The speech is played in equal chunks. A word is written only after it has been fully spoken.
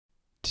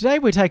Today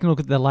we're taking a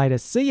look at the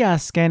latest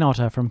CR-Scan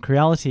Otter from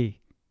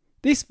Creality.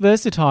 This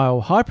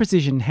versatile,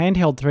 high-precision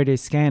handheld 3D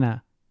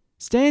scanner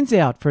stands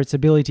out for its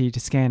ability to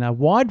scan a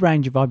wide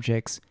range of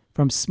objects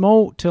from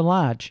small to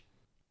large.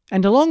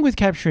 And along with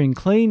capturing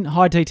clean,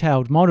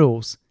 high-detailed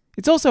models,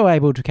 it's also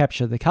able to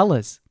capture the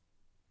colours.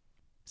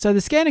 So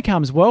the scanner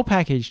comes well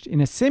packaged in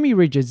a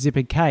semi-rigid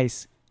zippered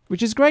case,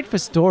 which is great for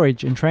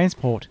storage and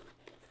transport.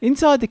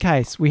 Inside the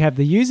case we have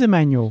the user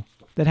manual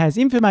that has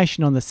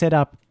information on the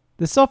setup,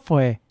 the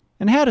software,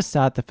 and how to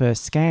start the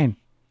first scan.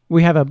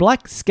 We have a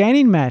black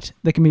scanning mat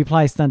that can be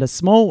placed under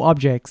small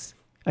objects,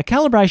 a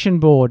calibration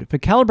board for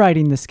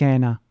calibrating the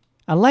scanner,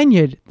 a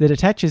lanyard that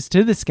attaches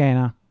to the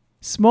scanner,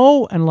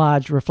 small and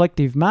large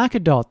reflective marker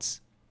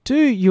dots,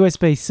 2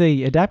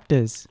 USB-C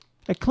adapters,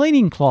 a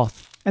cleaning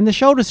cloth, and the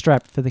shoulder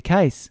strap for the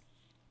case.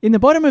 In the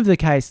bottom of the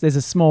case there's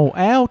a small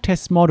owl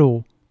test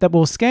model that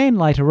will scan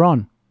later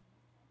on.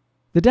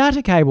 The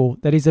data cable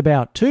that is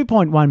about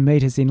 2.1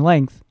 meters in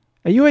length,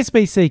 a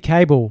USB-C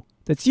cable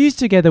that's used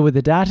together with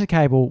the data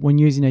cable when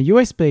using a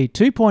USB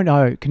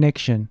 2.0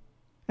 connection.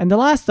 And the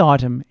last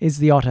item is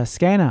the Otter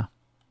scanner.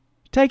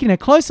 Taking a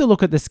closer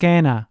look at the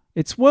scanner,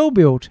 it's well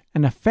built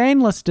and a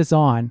fanless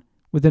design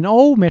with an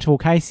all-metal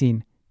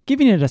casing,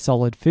 giving it a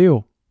solid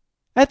feel.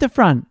 At the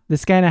front, the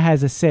scanner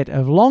has a set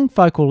of long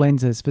focal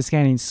lenses for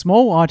scanning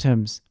small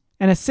items,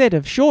 and a set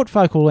of short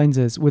focal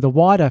lenses with a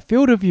wider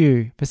field of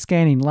view for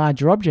scanning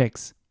larger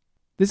objects.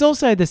 There's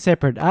also the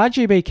separate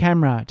RGB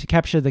camera to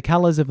capture the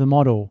colours of the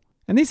model,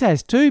 and this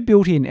has 2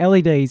 built-in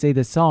LEDs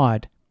either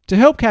side to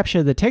help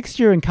capture the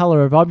texture and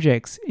colour of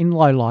objects in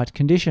low light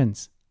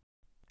conditions.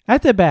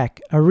 At the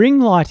back, a ring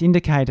light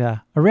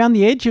indicator around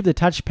the edge of the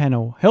touch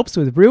panel helps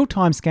with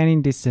real-time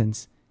scanning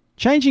distance,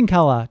 changing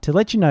colour to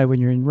let you know when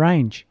you're in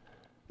range.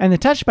 And the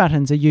touch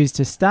buttons are used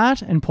to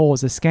start and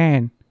pause a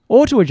scan,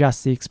 or to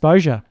adjust the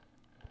exposure.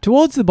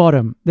 Towards the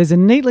bottom, there's a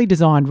neatly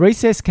designed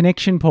recessed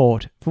connection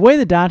port for where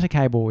the data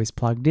cable is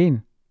plugged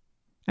in.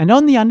 And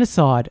on the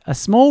underside, a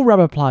small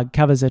rubber plug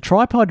covers a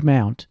tripod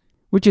mount,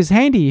 which is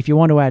handy if you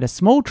want to add a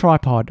small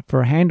tripod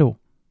for a handle.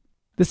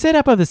 The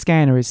setup of the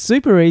scanner is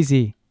super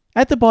easy.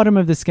 At the bottom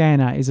of the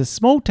scanner is a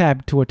small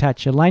tab to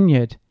attach a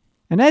lanyard,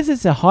 and as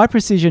it's a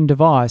high-precision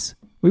device,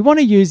 we want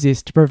to use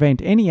this to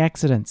prevent any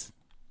accidents.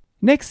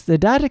 Next, the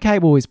data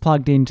cable is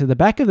plugged into the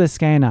back of the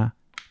scanner,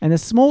 and the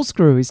small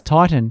screw is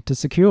tightened to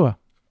secure.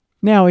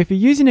 Now, if you're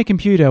using a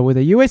computer with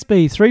a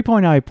USB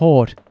 3.0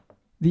 port,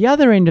 the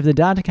other end of the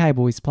data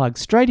cable is plugged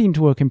straight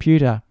into a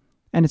computer,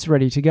 and it's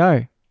ready to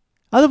go.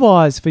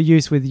 Otherwise, for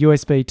use with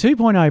USB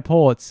 2.0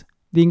 ports,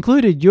 the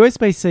included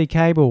USB-C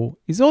cable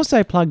is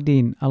also plugged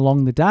in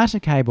along the data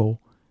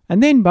cable,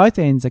 and then both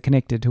ends are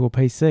connected to a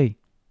PC.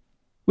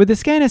 With the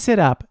scanner set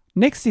up,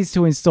 next is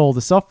to install the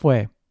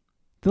software.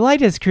 The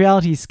latest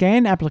Creality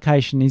Scan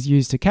application is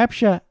used to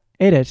capture,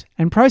 edit,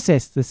 and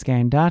process the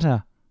scanned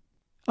data.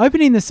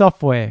 Opening the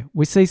software,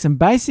 we see some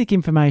basic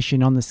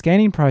information on the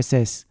scanning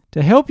process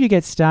to help you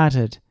get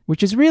started,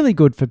 which is really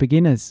good for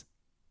beginners.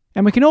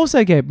 And we can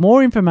also get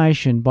more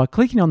information by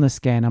clicking on the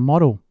scanner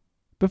model.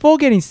 Before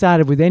getting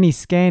started with any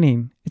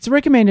scanning, it's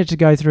recommended to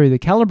go through the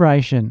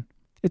calibration.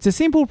 It's a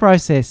simple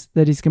process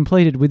that is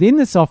completed within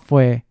the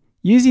software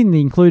using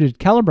the included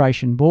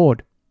calibration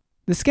board.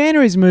 The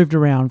scanner is moved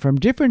around from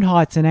different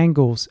heights and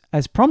angles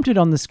as prompted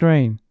on the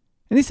screen,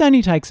 and this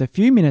only takes a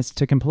few minutes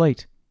to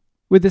complete.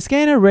 With the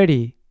scanner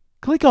ready,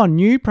 click on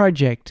New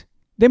Project.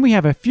 Then we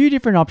have a few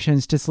different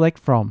options to select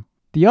from: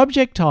 the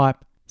object type,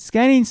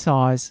 scanning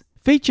size,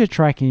 feature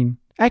tracking,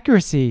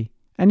 accuracy,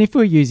 and if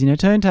we're using a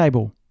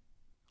turntable.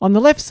 On the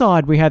left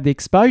side we have the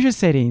exposure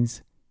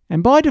settings,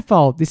 and by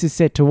default this is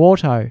set to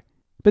auto,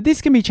 but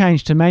this can be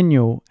changed to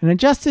manual and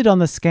adjusted on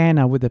the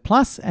scanner with the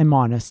plus and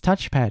minus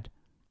touchpad.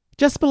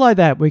 Just below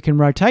that we can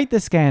rotate the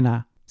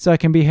scanner so it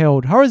can be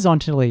held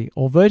horizontally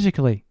or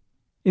vertically.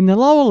 In the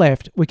lower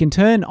left we can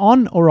turn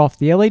on or off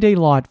the LED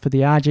light for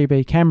the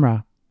RGB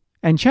camera,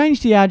 and change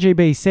the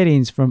RGB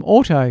settings from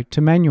auto to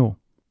manual.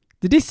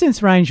 The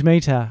distance range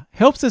meter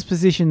helps us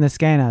position the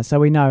scanner so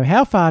we know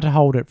how far to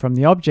hold it from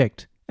the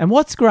object. And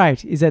what's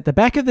great is at the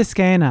back of the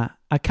scanner,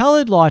 a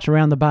coloured light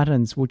around the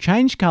buttons will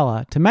change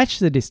colour to match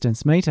the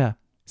distance meter.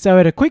 So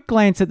at a quick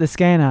glance at the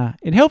scanner,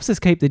 it helps us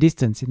keep the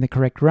distance in the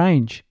correct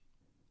range.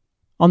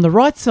 On the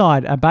right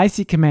side are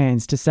basic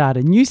commands to start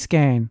a new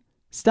scan,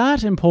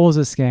 start and pause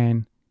a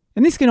scan,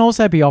 and this can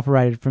also be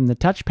operated from the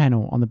touch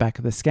panel on the back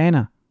of the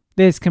scanner.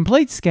 There's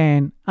complete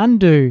scan,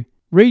 undo,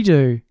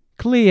 redo,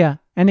 clear,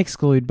 and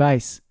exclude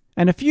base,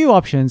 and a few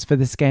options for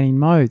the scanning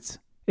modes.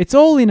 It's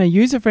all in a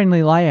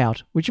user-friendly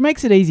layout, which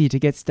makes it easy to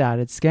get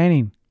started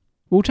scanning.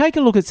 We'll take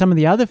a look at some of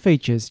the other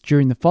features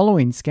during the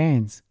following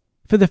scans.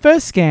 For the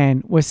first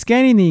scan, we're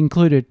scanning the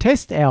included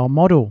test owl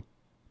model.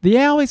 The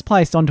owl is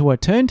placed onto a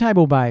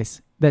turntable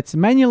base that's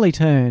manually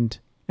turned,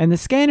 and the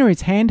scanner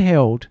is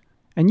handheld,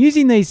 and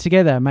using these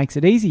together makes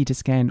it easy to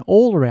scan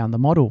all around the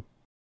model.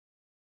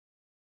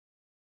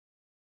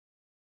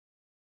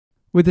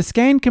 With the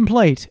scan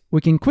complete,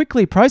 we can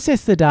quickly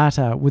process the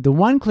data with the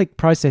OneClick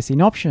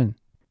Processing option.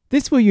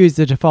 This will use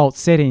the default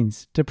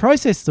settings to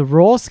process the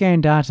raw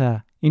scan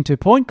data into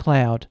point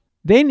cloud,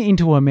 then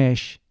into a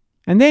mesh,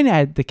 and then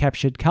add the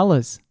captured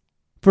colours.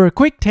 For a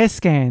quick test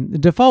scan, the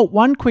default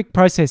OneClick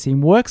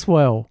Processing works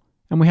well,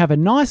 and we have a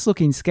nice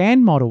looking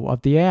scan model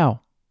of the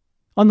owl.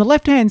 On the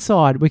left hand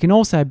side, we can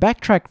also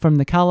backtrack from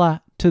the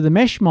colour to the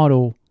mesh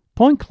model,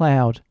 point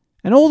cloud,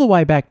 and all the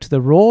way back to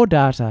the raw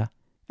data,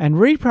 and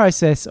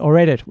reprocess or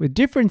edit with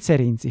different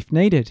settings if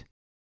needed.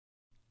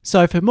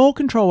 So for more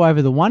control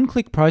over the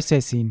OneClick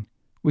processing,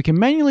 we can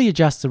manually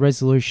adjust the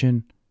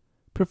resolution,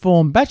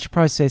 perform batch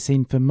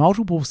processing for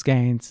multiple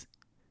scans,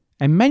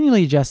 and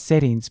manually adjust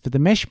settings for the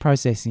mesh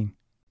processing.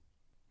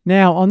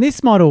 Now on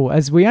this model,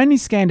 as we only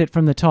scanned it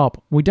from the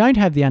top, we don't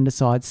have the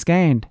underside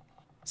scanned.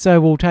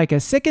 So we'll take a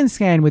second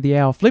scan with the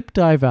owl flipped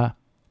over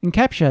and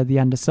capture the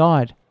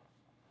underside.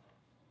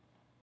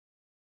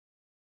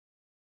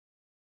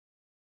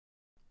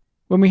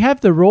 When we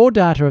have the raw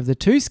data of the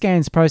two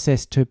scans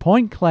processed to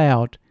point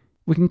cloud,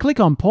 we can click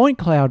on point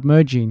cloud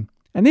merging,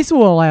 and this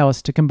will allow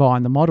us to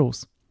combine the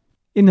models.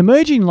 In the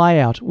merging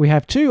layout, we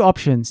have two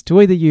options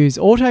to either use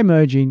auto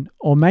merging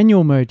or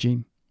manual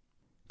merging.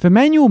 For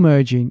manual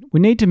merging, we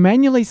need to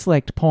manually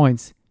select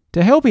points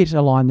to help it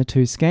align the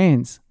two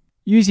scans.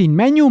 Using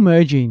manual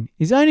merging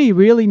is only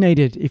really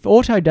needed if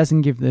auto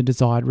doesn't give the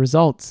desired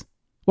results.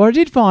 What I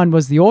did find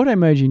was the auto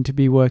merging to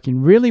be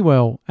working really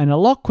well and a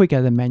lot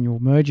quicker than manual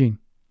merging.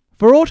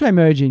 For auto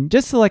merging,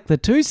 just select the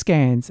two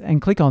scans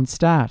and click on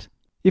Start.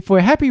 If we're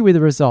happy with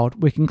the result,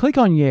 we can click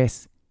on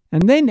Yes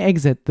and then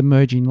exit the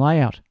merging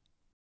layout.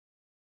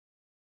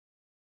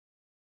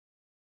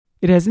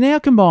 It has now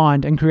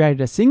combined and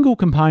created a single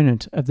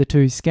component of the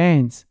two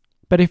scans.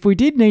 But if we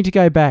did need to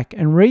go back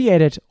and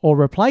re-edit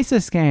or replace a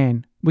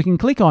scan, we can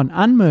click on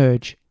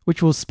Unmerge,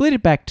 which will split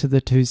it back to the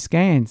two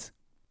scans.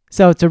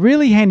 So it's a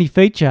really handy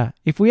feature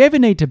if we ever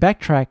need to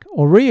backtrack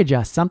or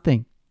readjust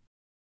something.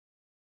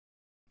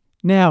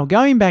 Now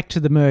going back to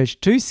the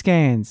merged two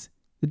scans,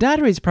 the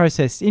data is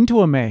processed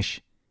into a mesh.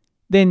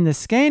 Then the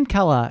scan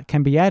colour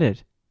can be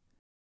added.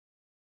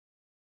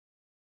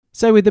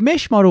 So with the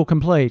mesh model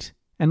complete,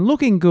 and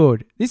looking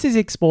good, this is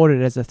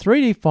exported as a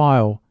 3D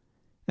file,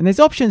 and there's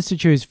options to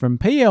choose from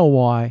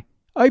PLY,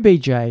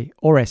 OBJ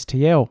or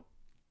STL.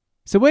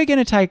 So we're going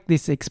to take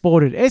this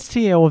exported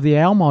STL of the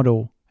owl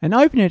model and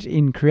open it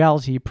in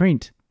Creality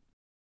Print.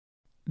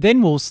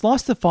 Then we'll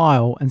slice the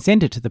file and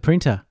send it to the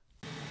printer.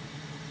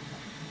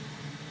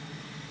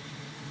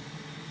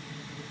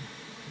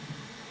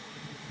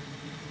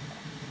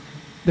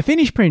 The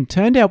finished print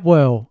turned out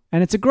well,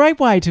 and it's a great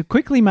way to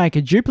quickly make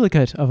a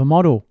duplicate of a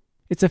model.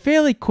 It's a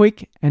fairly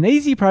quick and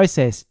easy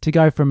process to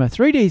go from a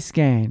 3D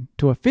scan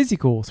to a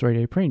physical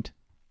 3D print.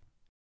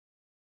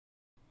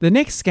 The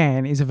next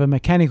scan is of a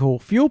mechanical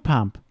fuel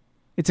pump.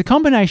 It's a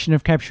combination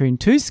of capturing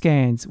two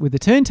scans with the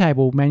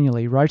turntable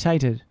manually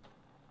rotated.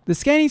 The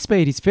scanning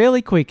speed is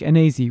fairly quick and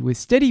easy with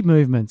steady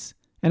movements,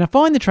 and I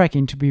find the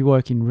tracking to be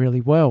working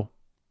really well.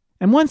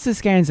 And once the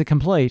scans are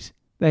complete,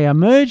 they are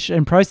merged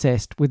and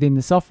processed within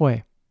the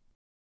software.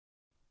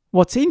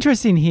 What's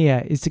interesting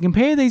here is to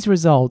compare these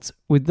results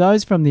with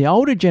those from the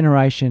older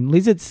generation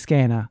Lizard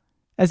scanner,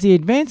 as the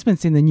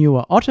advancements in the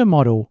newer Otter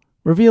model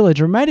reveal a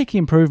dramatic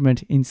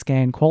improvement in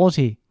scan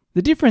quality.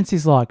 The difference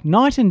is like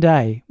night and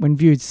day when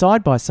viewed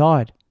side by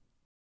side.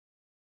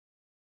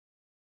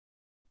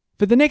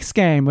 For the next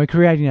scan, we're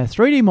creating a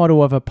 3D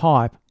model of a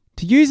pipe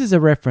to use as a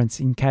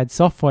reference in CAD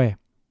software.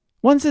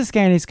 Once the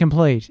scan is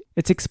complete,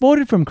 it's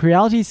exported from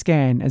Creality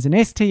Scan as an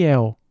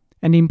STL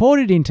and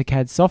imported into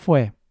CAD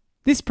software.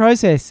 This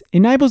process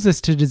enables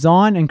us to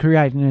design and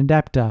create an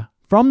adapter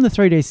from the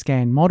 3D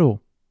scan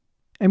model.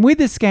 And with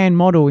the scan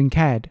model in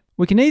CAD,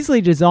 we can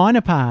easily design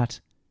a part,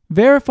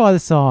 verify the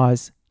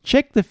size,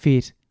 check the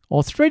fit,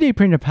 or 3D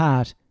print a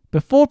part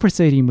before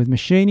proceeding with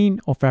machining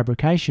or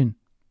fabrication.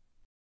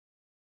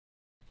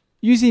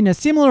 Using a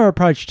similar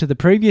approach to the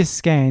previous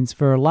scans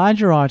for a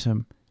larger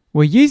item,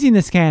 we're using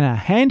the scanner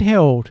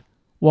handheld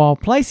while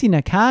placing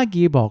a car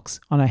gearbox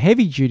on a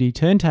heavy-duty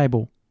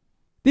turntable.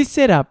 This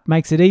setup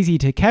makes it easy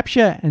to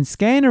capture and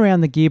scan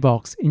around the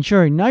gearbox,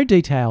 ensuring no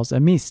details are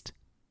missed.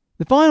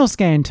 The final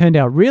scan turned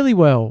out really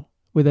well,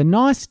 with a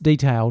nice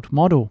detailed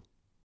model.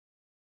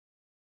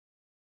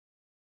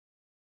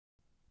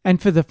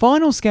 And for the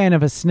final scan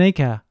of a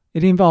sneaker,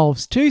 it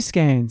involves two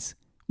scans,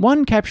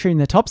 one capturing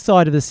the top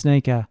side of the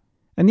sneaker,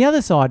 and the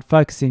other side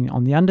focusing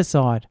on the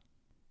underside.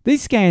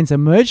 These scans are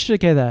merged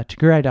together to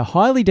create a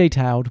highly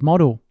detailed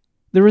model.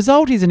 The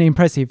result is an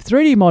impressive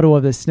 3D model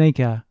of the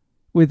sneaker,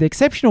 with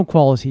exceptional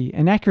quality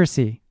and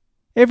accuracy.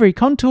 Every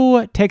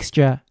contour,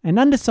 texture, and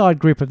underside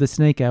grip of the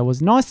sneaker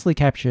was nicely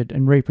captured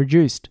and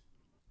reproduced.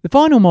 The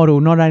final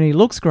model not only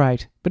looks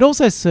great, but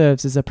also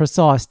serves as a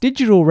precise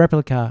digital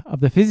replica of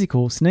the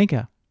physical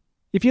sneaker.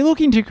 If you're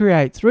looking to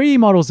create 3D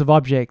models of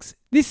objects,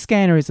 this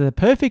scanner is the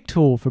perfect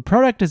tool for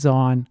product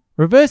design,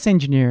 reverse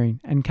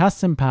engineering, and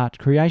custom part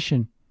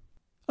creation.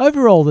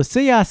 Overall, the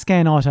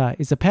CR-Scan Otter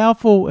is a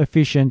powerful,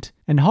 efficient,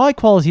 and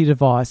high-quality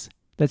device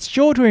that's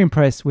sure to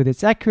impress with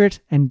its accurate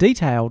and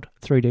detailed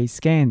 3D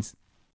scans.